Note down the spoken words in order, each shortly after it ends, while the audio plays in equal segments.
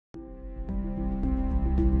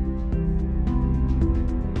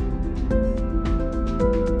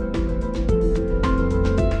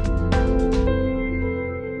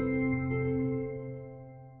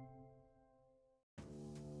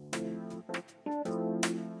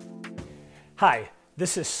Hi,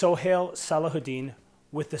 this is Sohail Salahuddin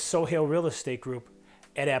with the Sohail Real Estate Group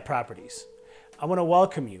at REHAB Properties. I want to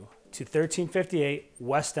welcome you to 1358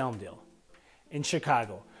 West Elmdale in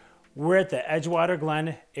Chicago. We're at the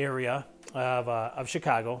Egdgewater-Glen area of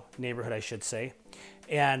Chicago, neighborhood I should say,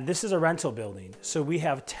 and this is a rental building. So we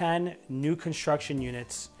have 10 new construction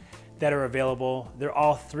units that are available. They're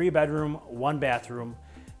all 3-bedroom, 1-bathroom,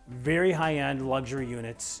 very high-end luxury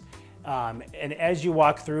units. And as you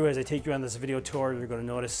walk through, as I take you on this video tour, you're going to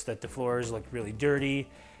notice that the floors look really dirty.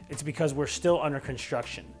 It's because we're still under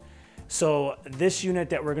construction. So this unit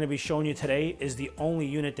that we're going to be showing you today is the only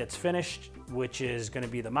unit that's finished, which is going to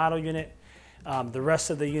be the model unit. The rest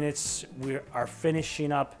of the units we are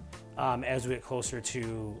finishing up as we get closer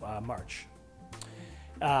to March.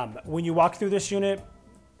 When you walk through this unit,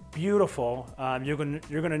 beautiful. You're going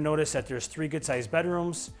to notice that there's 3 good-sized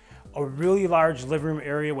bedrooms, a really large living room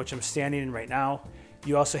area, which I'm standing in right now.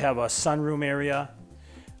 You also have a sunroom area,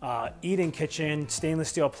 eat-in kitchen, stainless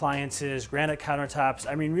steel appliances, granite countertops.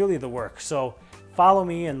 I mean, really the work. So follow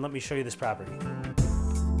me and let me show you this property.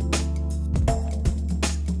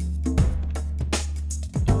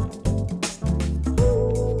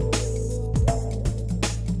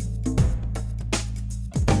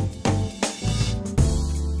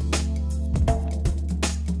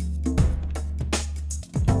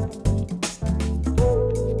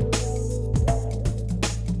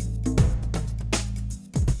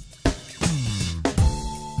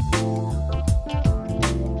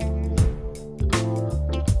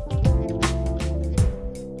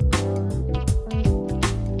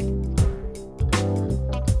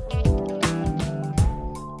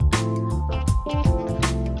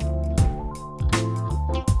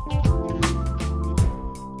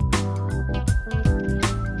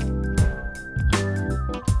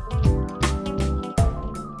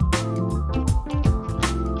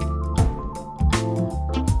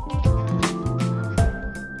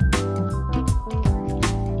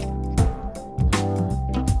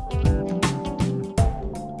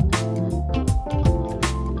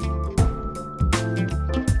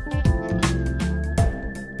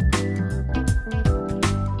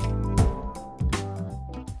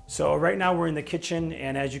 So right now we're in the kitchen,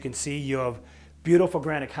 and as you can see, you have beautiful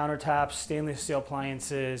granite countertops, stainless steel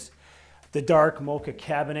appliances, the dark mocha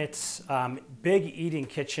cabinets, big eating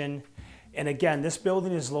kitchen. And again, this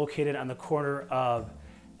building is located on the corner of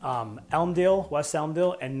Elmdale, West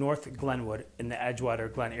Elmdale, and North Glenwood in the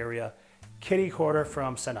Egdgewater-Glen area, kitty corner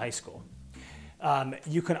from Sun High School.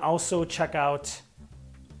 You can also check out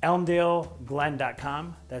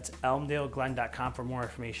elmdaleglen.com. That's elmdaleglen.com for more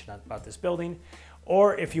information about this building.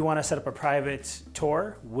 Or if you want to set up a private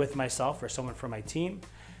tour with myself or someone from my team,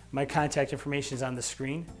 my contact information is on the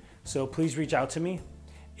screen. So please reach out to me.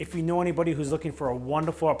 If you know anybody who's looking for a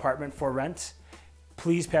wonderful apartment for rent,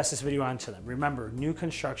 please pass this video on to them. Remember, new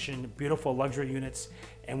construction, beautiful luxury units,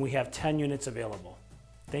 and we have 10 units available.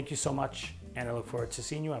 Thank you so much, and I look forward to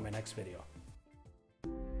seeing you on my next video.